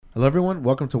Hello, everyone.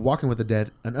 Welcome to Walking with the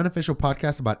Dead, an unofficial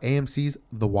podcast about AMC's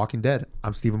The Walking Dead.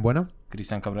 I'm Stephen Bueno.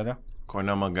 Cristian Cabrera.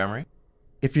 Cornell Montgomery.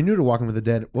 If you're new to Walking with the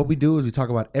Dead, what we do is we talk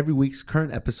about every week's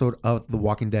current episode of The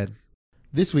Walking Dead.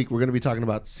 This week, we're going to be talking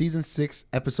about Season 6,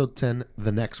 Episode 10,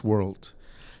 The Next World.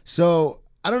 So,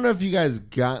 I don't know if you guys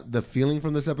got the feeling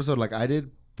from this episode like I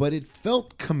did, but it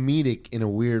felt comedic in a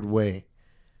weird way.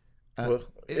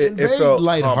 It very felt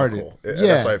lighthearted. comical. Yeah.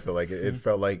 That's why I feel like it. It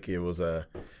felt like it was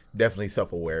definitely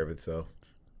self-aware of itself.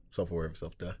 Self-aware of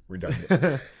itself,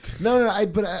 redundant. No, I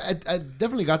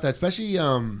definitely got that, especially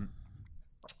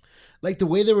like the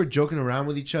way they were joking around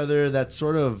with each other, that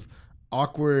sort of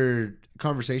awkward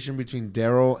conversation between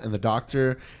Daryl and the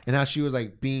doctor, and how she was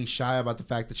like being shy about the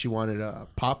fact that she wanted a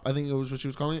pop. I think it was what she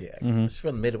was calling it. Yeah, she's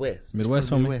from the Midwest.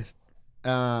 Midwest.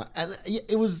 And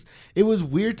it was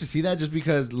weird to see that, just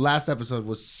because last episode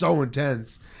was so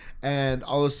intense, and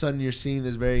all of a sudden you're seeing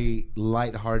this very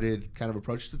lighthearted kind of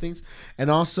approach to things. And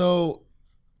also,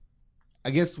 I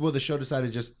guess the show decided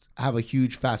to just have a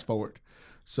huge fast forward.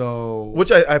 So,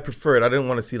 which I preferred. I didn't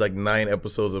want to see like 9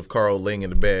 episodes of Carl laying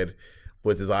in the bed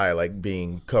with his eye like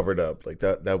being covered up. Like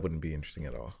that wouldn't be interesting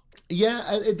at all.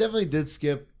 Yeah, it definitely did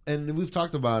skip. And we've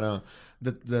talked about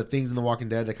the things in The Walking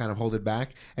Dead that kind of hold it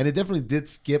back, and it definitely did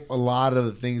skip a lot of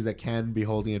the things that can be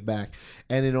holding it back.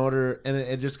 And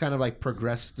it just kind of like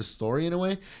progressed the story in a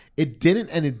way. It didn't,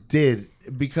 and it did,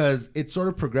 because it sort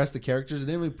of progressed the characters. It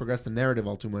didn't really progress the narrative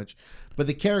all too much, but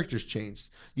the characters changed.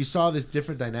 You saw this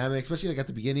different dynamic, especially like at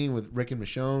the beginning with Rick and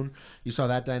Michonne. You saw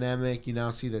that dynamic. You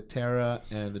now see that Tara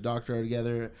and the Doctor are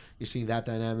together. You're seeing that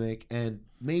dynamic, and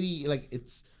maybe like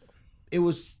it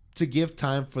was to give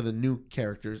time for the new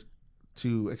characters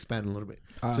to expand a little bit.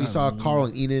 So you saw Carl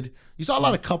and Enid. You saw a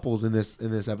lot of couples in this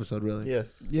episode, really.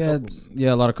 Yes. Yeah, Couples.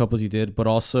 yeah, a lot of couples you did, but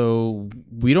also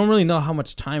we don't really know how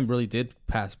much time really did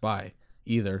pass by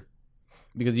either,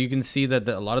 because you can see that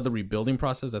a lot of the rebuilding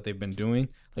process that they've been doing,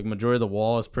 like majority of the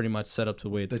wall is pretty much set up to the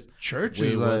way it's. The church way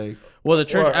is it was. like. Well, the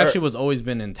church Well, actually was always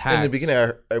been intact. In the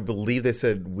beginning, I believe they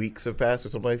said weeks have passed or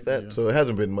something like that. Yeah. So it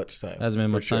hasn't been much time. Hasn't been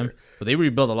for much time, but they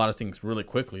rebuilt a lot of things really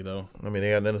quickly, though. I mean,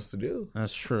 they got nothing else to do.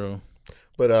 That's true.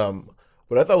 But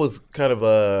what I thought was kind of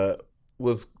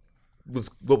was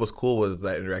what was cool was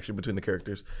that interaction between the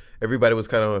characters. Everybody was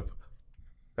kind of,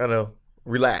 I don't know,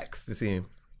 relaxed to see him.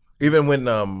 Even when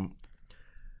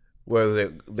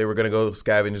they were gonna go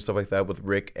scavenge and stuff like that with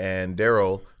Rick and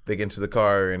Daryl, they get into the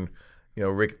car and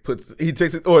Rick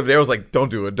takes it. Or Daryl's like,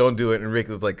 don't do it, and Rick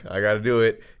is like, I gotta do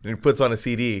it, and he puts on a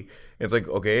CD. And it's like,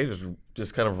 okay,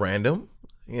 just kind of random,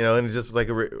 and it's just like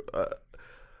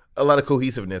a lot of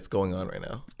cohesiveness going on right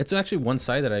now. It's actually one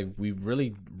side that we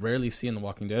really rarely see in The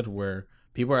Walking Dead, where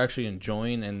people are actually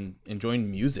enjoying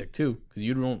music too, because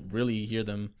you don't really hear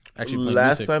them actually play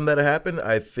Last music. time that happened,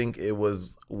 I think it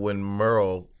was when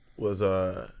Merle was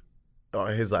on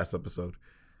his last episode.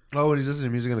 Oh, when he's listening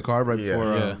to music in the car right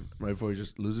before he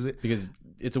just loses it. Because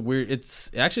it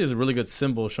actually is a really good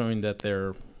symbol showing that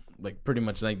they're like pretty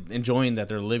much like enjoying that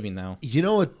they're living now. You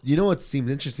know what seemed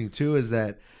interesting too is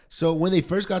that, so when they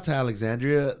first got to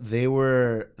Alexandria, they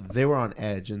were on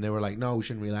edge, and they were like, no, we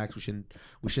shouldn't relax, we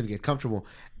shouldn't get comfortable.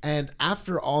 And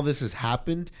after all this has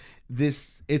happened,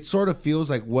 it sort of feels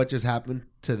like what just happened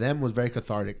to them was very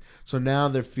cathartic. So now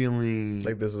they're feeling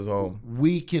Like this is home.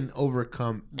 we can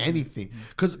overcome anything.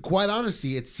 Because quite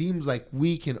honestly, it seems like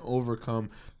we can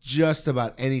overcome just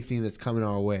about anything that's coming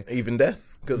our way. Even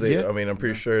death. Because Yeah. I'm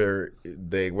pretty sure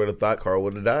they would have thought Carl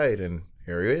would have died, and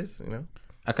here he is,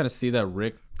 I kind of see that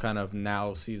Rick kind of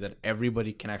now sees that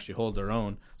everybody can actually hold their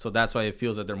own, so that's why it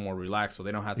feels that they're more relaxed, so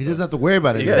they don't have He to. doesn't have to worry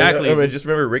about it. Exactly. Yeah, just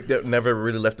remember Rick never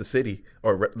really left the city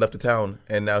or left the town,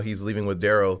 and now he's leaving with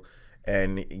Daryl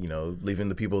and, leaving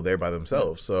the people there by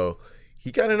themselves. So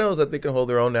he kind of knows that they can hold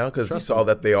their own now because he saw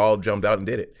that they all jumped out and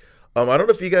did it. I don't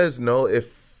know if you guys know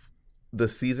if the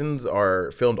seasons are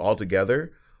filmed all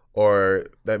together or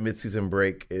that mid-season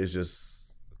break is just,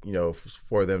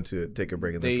 for them to take a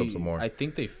break and then film some more. I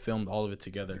think they filmed all of it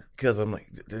together. Because I'm like,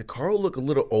 did Carl look a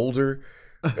little older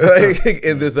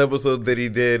in this episode that he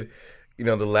did,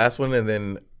 the last one? And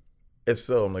then if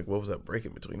so, I'm like, what was that break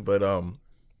in between? But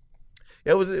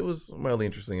yeah, it was a mildly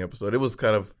interesting episode. It was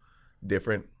kind of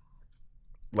different,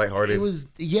 lighthearted.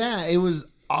 It was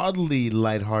oddly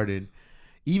lighthearted.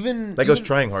 Even I was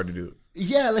trying hard to do it.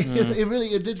 Yeah, like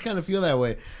it did kind of feel that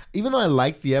way. Even though I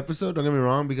liked the episode, don't get me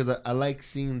wrong, because I like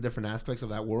seeing different aspects of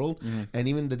that world and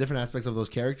even the different aspects of those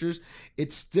characters.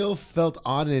 It still felt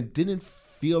odd, and it didn't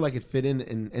feel like it fit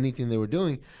in anything they were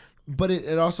doing. But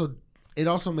it also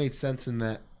made sense in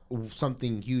that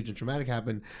something huge and traumatic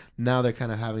happened. Now they're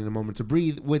kind of having a moment to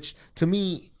breathe, which to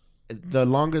me, the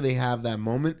longer they have that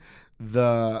moment,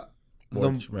 the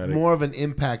More the traumatic. more of an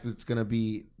impact it's gonna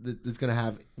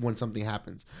have when something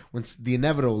happens. When the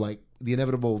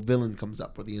inevitable villain comes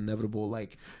up, or the inevitable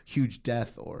like huge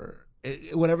death, or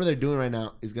whatever they're doing right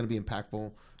now is gonna be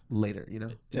impactful later. You know.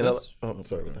 And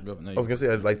sorry. I was gonna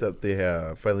say I like that they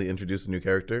finally introduced a new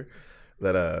character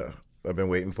that I've been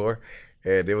waiting for,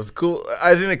 and it was cool.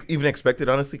 I didn't even expect it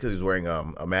honestly because he's wearing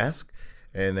a mask,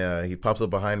 and he pops up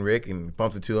behind Rick and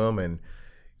bumps into him, and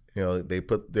you know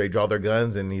they draw their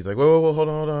guns, and he's like, whoa, hold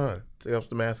on, take off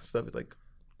the mask and stuff. It's like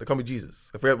they call me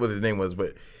Jesus. I forgot what his name was,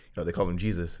 but they call him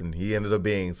Jesus, and he ended up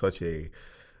being such a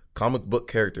comic book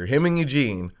character. Him and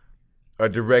Eugene are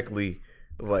directly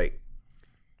like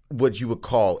what you would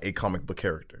call a comic book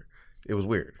character. It was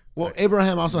weird. Well,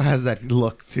 Abraham also has that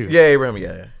look too. Yeah, Abraham.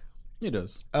 Yeah. He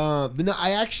does. But no,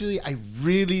 I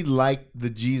really liked the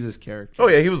Jesus character. Oh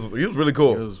yeah, he was really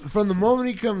cool. From the moment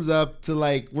he comes up to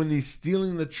like when he's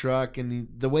stealing the truck and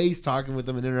the way he's talking with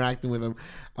him and interacting with him,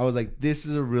 I was like, this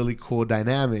is a really cool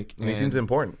dynamic. And he seems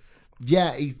important.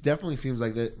 Yeah, he definitely seems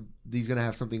like that he's gonna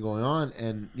have something going on,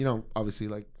 and obviously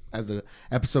like as the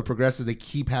episode progresses, they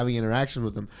keep having interactions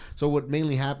with him. So what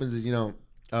mainly happens is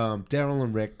Daryl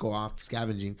and Rick go off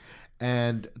scavenging.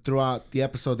 And throughout the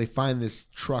episode, they find this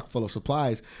truck full of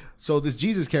supplies. So this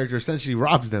Jesus character essentially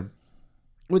robs them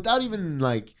without even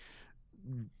like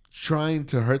trying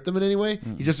to hurt them in any way.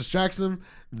 He just distracts them.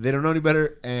 They don't know any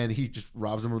better, and he just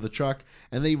robs them of the truck.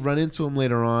 And they run into him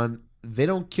later on. They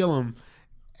don't kill him,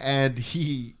 and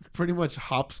he pretty much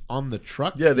hops on the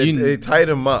truck. Yeah, they tied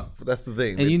him up. That's the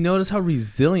thing. And you notice how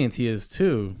resilient he is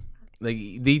too. Like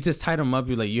they just tied him up.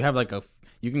 You have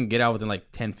you can get out within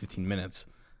like 10, 15 minutes.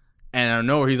 And I don't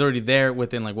know where he's already there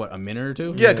within like a minute or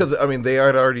two. Yeah, because they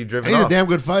had already driven. He's off. a damn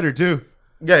good fighter too.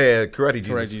 Yeah, Karate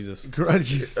Jesus. Karate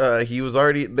Jesus. He was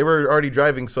already. They were already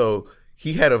driving, so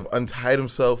he had to untied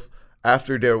himself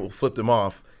after Daryl flipped him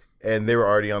off, and they were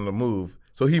already on the move.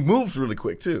 So he moves really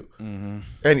quick too, and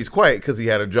he's quiet because he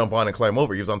had to jump on and climb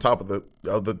over. He was on top of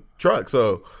the truck.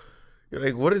 So you're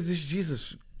like, what is this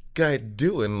Jesus guy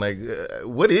doing? Like,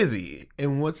 what is he?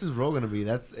 And what's his role going to be?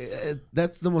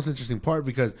 That's the most interesting part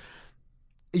because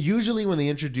usually when they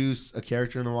introduce a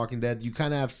character in The Walking Dead, you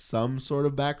kind of have some sort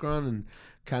of background and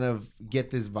kind of get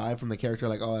this vibe from the character,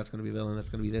 like, oh, that's going to be a villain, that's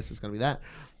going to be this, it's going to be that.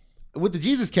 With the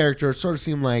Jesus character, it sort of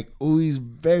seemed like, oh, he's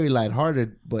very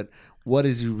lighthearted, but what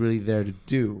is he really there to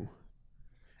do?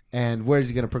 And where is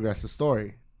he going to progress the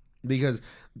story? Because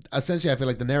essentially, I feel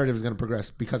like the narrative is going to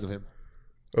progress because of him.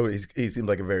 Oh, he seemed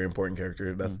like a very important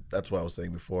character. That's what I was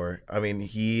saying before. I mean,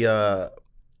 he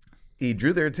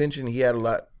drew their attention. He had a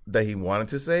lot that he wanted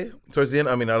to say towards the end.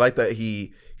 I mean, I like that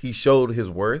he showed his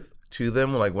worth to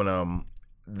them, like when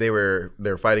they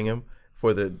were fighting him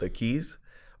for the keys,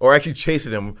 or actually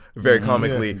chasing him very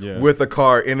comically with a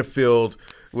car in a field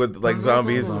with like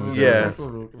zombies. Yeah.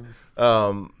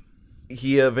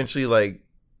 He eventually like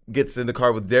gets in the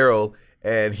car with Daryl,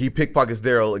 and he pickpockets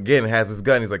Daryl again. Has his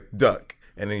gun. He's like, duck,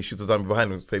 and then he shoots a zombie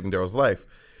behind him, saving Daryl's life.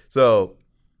 So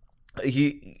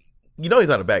he's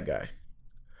not a bad guy.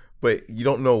 But you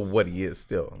don't know what he is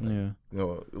still. Yeah.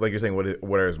 Like you're saying,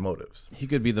 what are his motives? He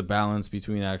could be the balance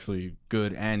between actually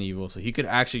good and evil. So he could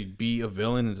actually be a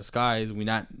villain in disguise. We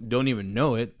don't even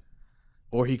know it.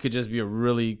 Or he could just be a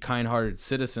really kind-hearted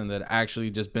citizen that actually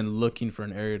just been looking for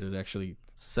an area to actually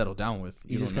settle down with.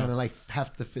 You just kind of like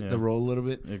have to fit the role a little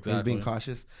bit. Exactly. He's being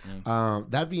cautious. Yeah.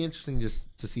 That'd be interesting just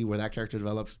to see where that character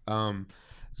develops.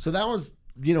 So that was...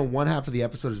 one half of the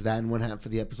episode is that, and one half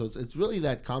of the episodes it's really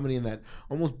that comedy and that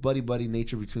almost buddy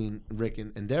nature between Rick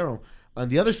and Daryl. On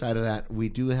the other side of that, we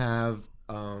do have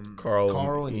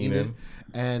Carl and Enid,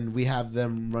 and we have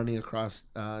them running across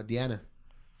Deanna.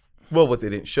 Well, what they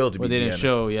didn't show to be they didn't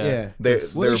show, yeah. They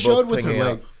showed with her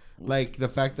leg, like the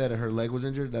fact that her leg was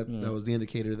injured. That was the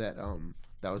indicator that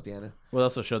that was Deanna. Well, it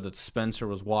also showed that Spencer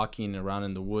was walking around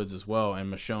in the woods as well,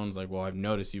 and Michonne's like, "Well, I've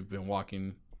noticed you've been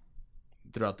walking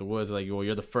throughout the woods. Like, well,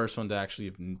 you're the first one to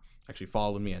actually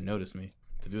followed me and noticed me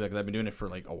to do that because I've been doing it for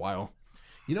like a while."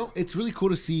 It's really cool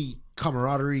to see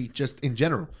camaraderie just in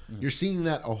general. You're seeing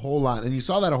that a whole lot, and you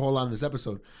saw that a whole lot in this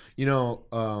episode.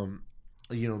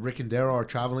 Rick and Daryl are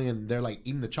traveling, and they're like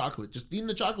eating the chocolate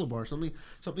bar,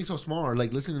 something so small, or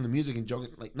like listening to the music and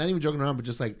joking, like not even joking around, but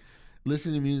just like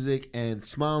listening to music and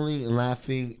smiling and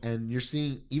laughing. And you're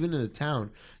seeing, even in the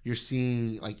town, you're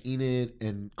seeing like Enid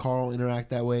and Carl interact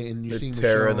that way, and you're seeing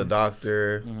Tara Michonne, and the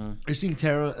doctor. You're seeing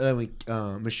Tara,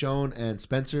 Michonne and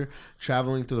Spencer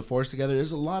traveling through the forest together.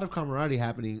 There's a lot of camaraderie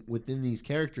happening within these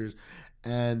characters,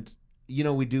 and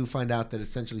we do find out that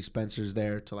essentially Spencer's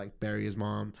there to like bury his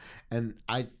mom, and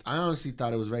I honestly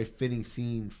thought it was a very fitting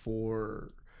scene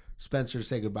for Spencer to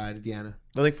say goodbye to Deanna.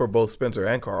 I think for both Spencer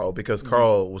and Carl, because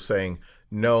Carl was saying,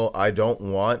 "No, I don't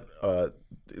want,"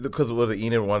 because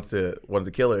Enid wanted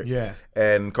to kill her. Yeah.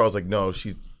 And Carl's like, "No,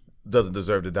 she doesn't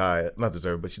deserve to die. Not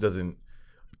deserve, but she doesn't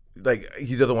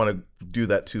he doesn't want to do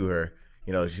that to her.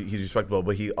 You know, he's respectable,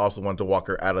 but he also wanted to walk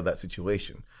her out of that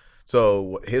situation.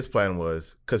 So his plan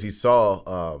was, because he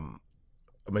saw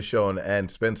Michonne and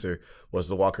Spencer, was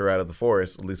to walk her out of the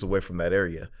forest, at least away from that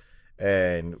area.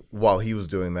 And while he was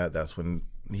doing that, that's when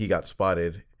he got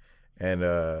spotted, and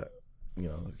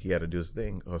he had to do his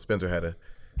thing. Or Spencer had to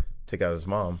take out his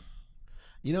mom.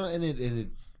 You know, and it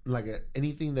like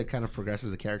anything that kind of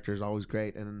progresses the character is always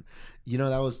great. And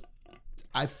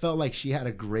I felt like she had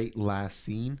a great last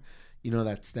scene. You know,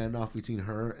 that standoff between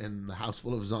her and the house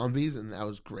full of zombies, and that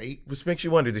was great. Which makes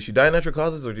you wonder, did she die of natural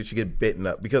causes or did she get bitten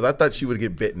up? Because I thought she would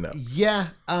get bitten up. Yeah,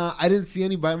 I didn't see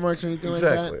any bite marks or anything like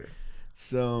that.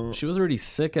 So she was already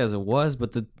sick as it was,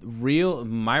 but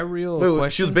my real question...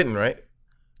 she was bitten, right?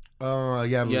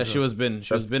 Yeah, she was bitten.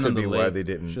 She was bitten on the leg. Could be why they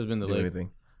didn't she was bitten do the leg.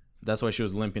 anything. That's why she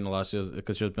was limping a lot,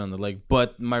 because she was bitten on the leg.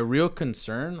 But my real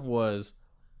concern was,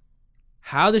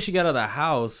 how did she get out of the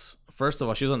house? First of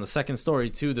all, she was on the second story.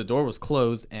 Two, the door was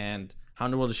closed, and how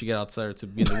in the world did she get outside to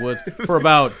be in the woods for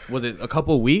about, was it a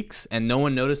couple of weeks, and no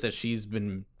one noticed that she's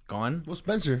been gone? Well,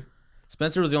 Spencer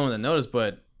was the only one that noticed,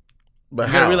 but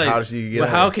how? Realize, how did she get but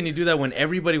how can you do that when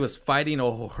everybody was fighting a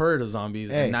whole herd of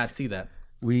zombies and not see that?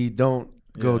 We don't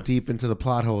go deep into the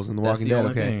plot holes in The Walking Dead,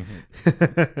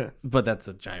 okay? But that's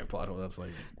a giant plot hole. That's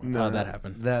like, how'd that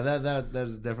happen? That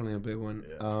is definitely a big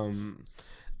one.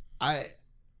 Yeah.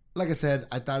 Like I said,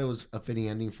 I thought it was a fitting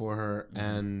ending for her,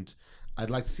 and I'd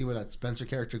like to see where that Spencer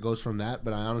character goes from that,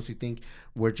 but I honestly think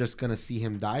we're just going to see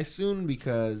him die soon,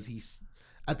 because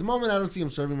at the moment, I don't see him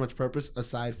serving much purpose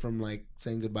aside from like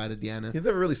saying goodbye to Deanna. He's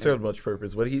never really served much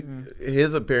purpose, but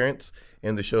his appearance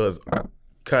in the show has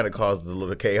kind of caused a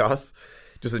little chaos.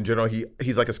 Just in general,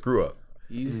 he's like a screw up.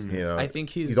 I think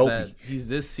he's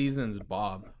this season's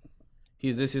Bob.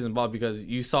 He's this season's Bob, because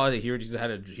you saw that he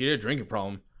had a drinking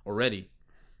problem already.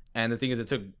 And the thing is,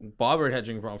 Bob already had a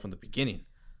drinking problem from the beginning.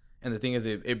 And the thing is,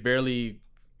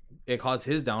 it caused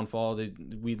his downfall.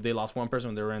 They lost one person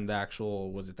when they were in the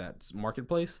actual, was it that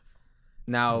marketplace?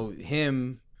 Now,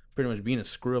 him pretty much being a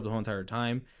screw up the whole entire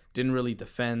time, didn't really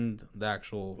defend the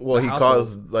actual. Well, he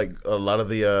caused like a lot of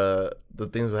the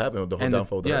things that happened with the whole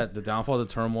downfall. The downfall, the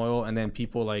turmoil, and then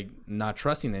people like not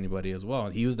trusting anybody as well.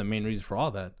 He was the main reason for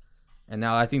all that. And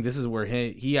now I think this is where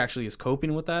he actually is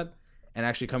coping with that, and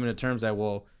actually coming to terms that,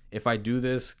 well, if I do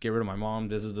this, get rid of my mom,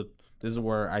 this is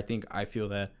where I feel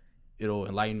that it'll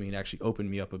enlighten me and actually open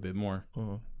me up a bit more.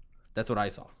 Mm-hmm. That's what I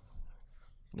saw.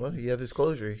 Well, he has his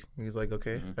closure. He's like,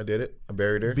 okay, I did it. I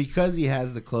buried her. Because he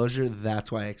has the closure,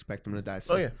 that's why I expect him to die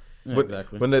soon. Oh, yeah. But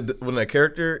exactly. When a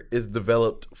character is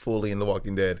developed fully in The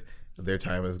Walking Dead, their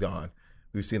time is gone.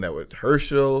 We've seen that with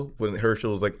Herschel, when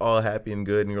Herschel was like all happy and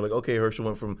good, and you're like, okay, Herschel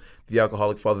went from the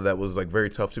alcoholic father that was like very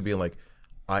tough to being like,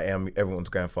 I am everyone's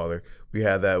grandfather. We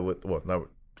had that with,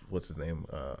 what's his name?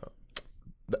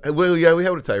 We had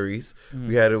it with Tyrese. Mm-hmm.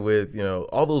 We had it with,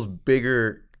 all those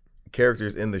bigger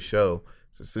characters in the show.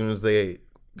 So as soon as they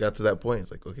got to that point,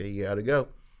 it's like, okay, you gotta go.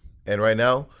 And right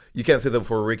now, you can't say that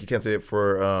for Rick, you can't say it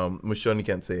for Michonne, you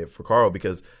can't say it for Carl,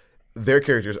 because their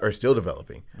characters are still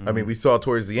developing. Mm-hmm. I mean, we saw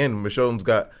towards the end, Michonne's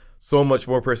got so much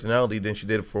more personality than she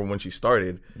did for when she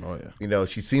started. Oh, yeah.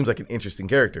 She seems like an interesting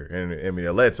character. And I mean,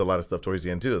 it led to a lot of stuff towards the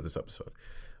end, too, of this episode.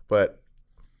 But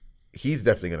he's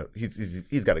definitely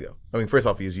he's got to go. I mean, first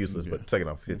off, he was useless, but second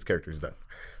off, his character is done.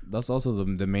 That's also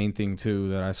the main thing, too,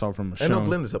 that I saw from Michonne. I know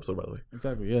Glenn this episode, by the way.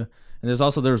 Exactly, yeah. And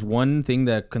there's one thing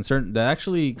that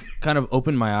actually kind of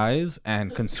opened my eyes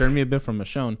and concerned me a bit from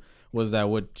Michonne, was that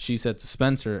what she said to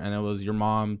Spencer, and it was, your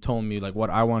mom told me like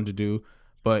what I wanted to do,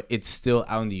 but it's still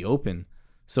out in the open.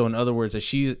 So in other words, that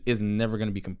she is never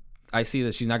going to be I see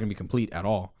that she's not going to be complete at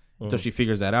all until she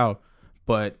figures that out.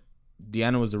 But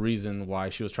Deanna was the reason why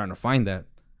she was trying to find that.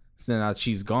 So now that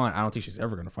she's gone, I don't think she's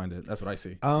ever going to find it. That's what I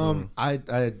see. I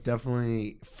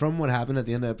definitely, from what happened at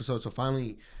the end of the episode, so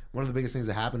finally one of the biggest things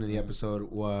that happened in the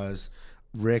episode was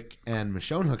Rick and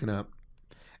Michonne hooking up.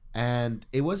 And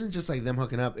it wasn't just like them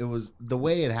hooking up. It was the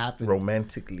way it happened.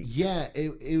 Romantically. Yeah,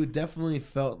 it definitely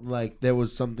felt like there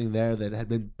was something there that had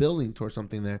been building towards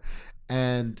something there.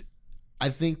 And I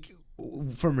think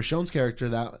for Michonne's character,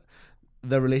 that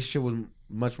the relationship was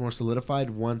much more solidified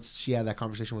once she had that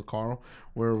conversation with Carl,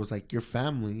 where it was like, your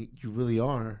family, you really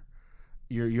are.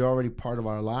 You're already part of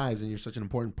our lives, and you're such an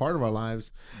important part of our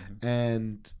lives. Mm-hmm.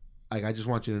 And like, I just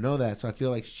want you to know that. So I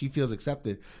feel like she feels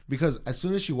accepted, because as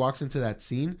soon as she walks into that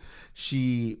scene,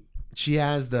 she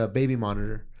has the baby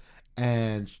monitor,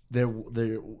 and they're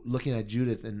looking at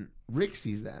Judith, and Rick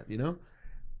sees that,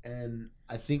 and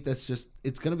I think that's just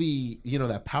it's gonna be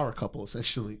that power couple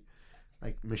essentially,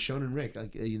 like Michonne and Rick,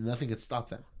 like nothing could stop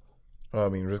them. I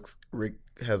mean, Rick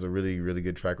has a really, really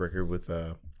good track record with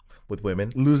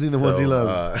women. Losing the ones he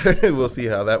loves. We'll see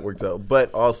how that works out.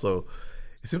 But also,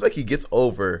 it seems like he gets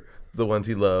over the ones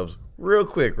he loves real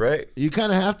quick, right? You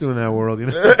kind of have to in that world, I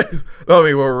mean, well,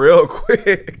 real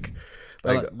quick.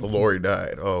 Like, Lori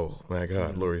died. Oh, my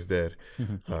God, Lori's dead.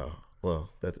 Oh, well,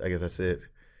 I guess that's it.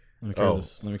 Let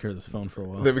me carry this phone for a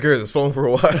while.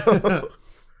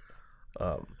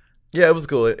 Yeah, it was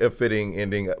cool, a fitting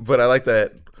ending. But I like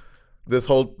that that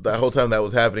whole time that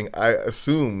was happening, I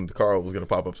assumed Carl was going to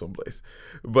pop up someplace.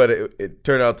 But it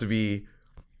turned out to be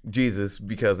Jesus,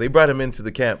 because they brought him into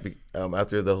the camp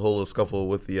after the whole scuffle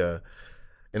with the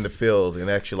in the field and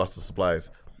actually lost the supplies.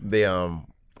 They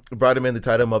brought him in, they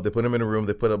tied him up, they put him in a room,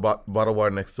 they put a bottle of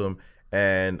water next to him,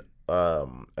 and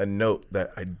a note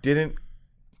that I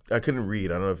couldn't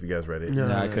read. I don't know if you guys read it.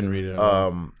 No, I couldn't read it.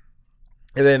 And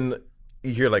then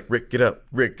you hear like, Rick, get up,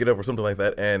 or something like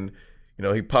that. And,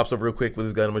 he pops up real quick with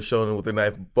his gun and Michonne with their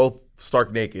knife, both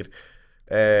stark naked.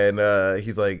 And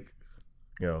he's like,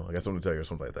 I got something to tell you or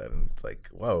something like that. And it's like,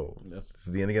 whoa, this is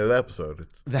the ending of the episode.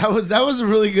 That was a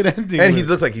really good ending. And he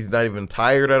looks like he's not even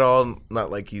tired at all. Not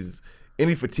like he's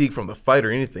any fatigue from the fight or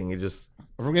anything. He just...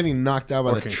 From getting knocked out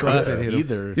by the truck that hit him.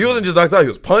 Either. He wasn't just knocked out; he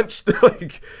was punched.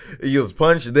 He was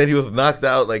punched, and then he was knocked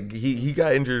out. Like he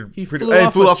got injured. He flew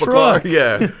off a car. truck.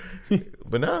 Yeah,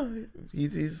 but now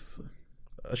he's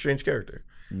a strange character.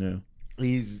 Yeah,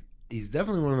 he's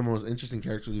definitely one of the most interesting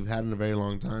characters we've had in a very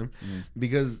long time.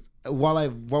 Because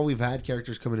while we've had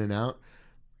characters coming in and out,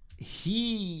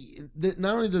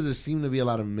 not only does there seem to be a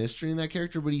lot of mystery in that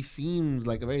character, but he seems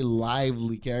like a very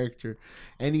lively character,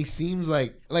 and he seems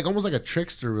like almost like a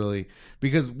trickster, really,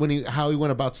 because how he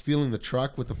went about stealing the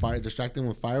truck with the fire, distracting him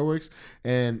with fireworks,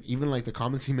 and even like the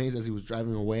comments he made as he was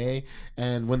driving away,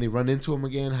 and when they run into him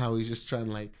again, how he's just trying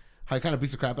to how he kind of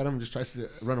beats the crap out of him and just tries to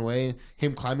run away,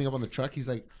 him climbing up on the truck, he's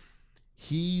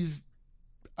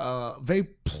very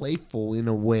playful in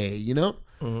a way,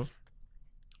 Mm-hmm.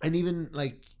 And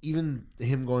even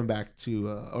him going back to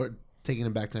or taking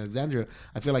him back to Alexandria,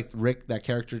 I feel like Rick, that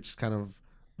character, just kind of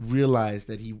realized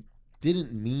that he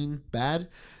didn't mean bad.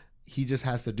 He just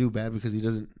has to do bad because he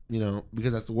doesn't,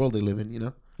 because that's the world they live in.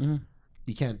 Mm-hmm.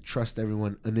 You can't trust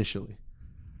everyone initially.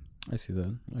 I see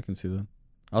that. I can see that.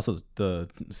 Also, the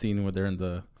scene where they're in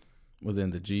the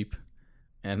Jeep,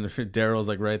 and Daryl's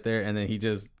like right there, and then he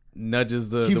just nudges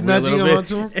the keep wheel nudging him bit.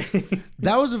 onto him.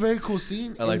 That was a very cool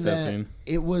scene. I like that scene.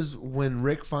 It was when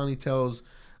Rick finally tells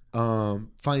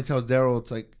Daryl,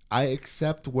 it's like, I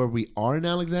accept where we are in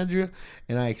Alexandria,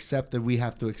 and I accept that we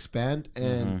have to expand.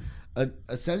 And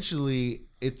essentially,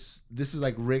 this is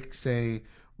like Rick saying,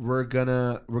 we're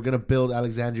gonna build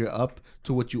Alexandria up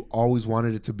to what you always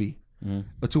wanted it to be,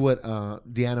 or to what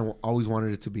Deanna always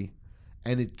wanted it to be,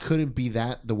 and it couldn't be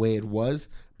that the way it was,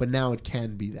 but now it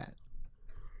can be that.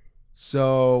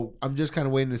 So I'm just kind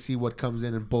of waiting to see what comes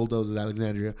in and bulldozes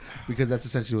Alexandria, because that's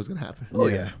essentially what's going to happen. Oh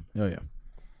yeah.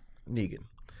 Negan.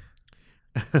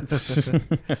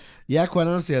 Yeah, quite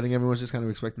honestly, I think everyone's just kind of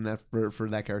expecting that for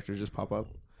that character to just pop up.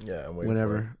 Yeah, I'm waiting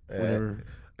whenever.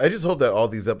 I just hope that all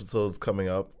these episodes coming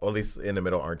up, or at least in the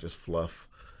middle, aren't just fluff,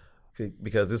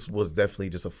 because this was definitely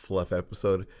just a fluff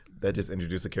episode that just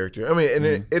introduced a character. I mean, and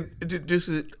it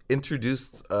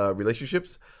introduced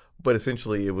relationships. But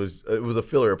essentially, it was a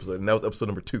filler episode, and that was episode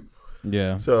number 2.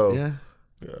 Yeah. So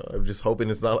I'm just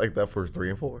hoping it's not like that for 3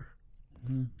 and 4.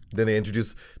 Mm-hmm. Then they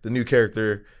introduce the new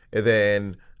character, and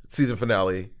then season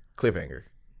finale cliffhanger,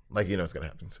 it's gonna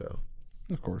happen. So,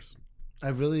 of course,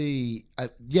 for the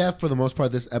most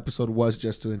part, this episode was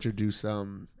just to introduce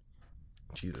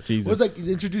Jesus. It was like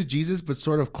introduce Jesus, but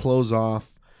sort of close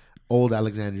off old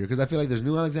Alexandria, because I feel like there's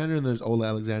new Alexandria and there's old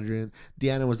Alexandria. And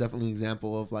Deanna was definitely an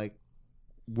example of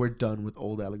we're done with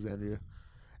old Alexandria,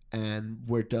 and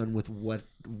we're done with what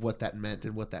that meant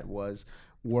and what that was.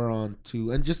 We're on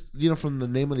to, and just from the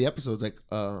name of the episodes,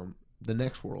 the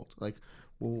next world.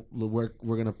 We're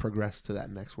gonna progress to that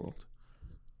next world,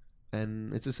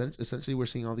 and it's essentially we're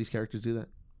seeing all these characters do that.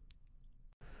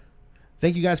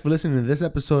 Thank you guys for listening to this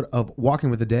episode of Walking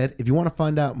with the Dead. If you want to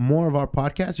find out more of our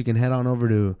podcast, you can head on over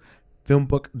to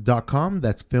filmbook.com.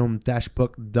 That's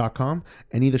film-book.com,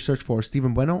 and either search for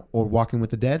Stephen Bueno or Walking with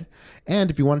the Dead.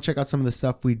 And if you want to check out some of the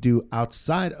stuff we do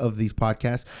outside of these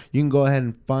podcasts, you can go ahead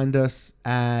and find us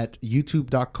at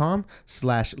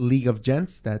youtube.com/League of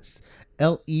Gents. That's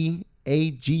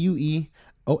LEAGUE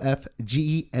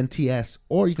OFGENTS.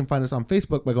 Or you can find us on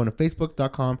Facebook by going to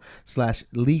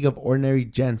facebook.com/League of Ordinary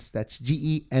Gents. That's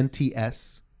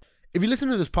GENTS. If you listen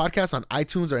to this podcast on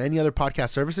iTunes or any other podcast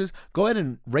services, go ahead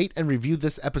and rate and review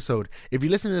this episode. If you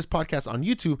listen to this podcast on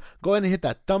YouTube, go ahead and hit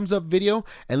that thumbs up video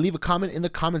and leave a comment in the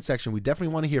comment section. We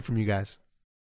definitely want to hear from you guys.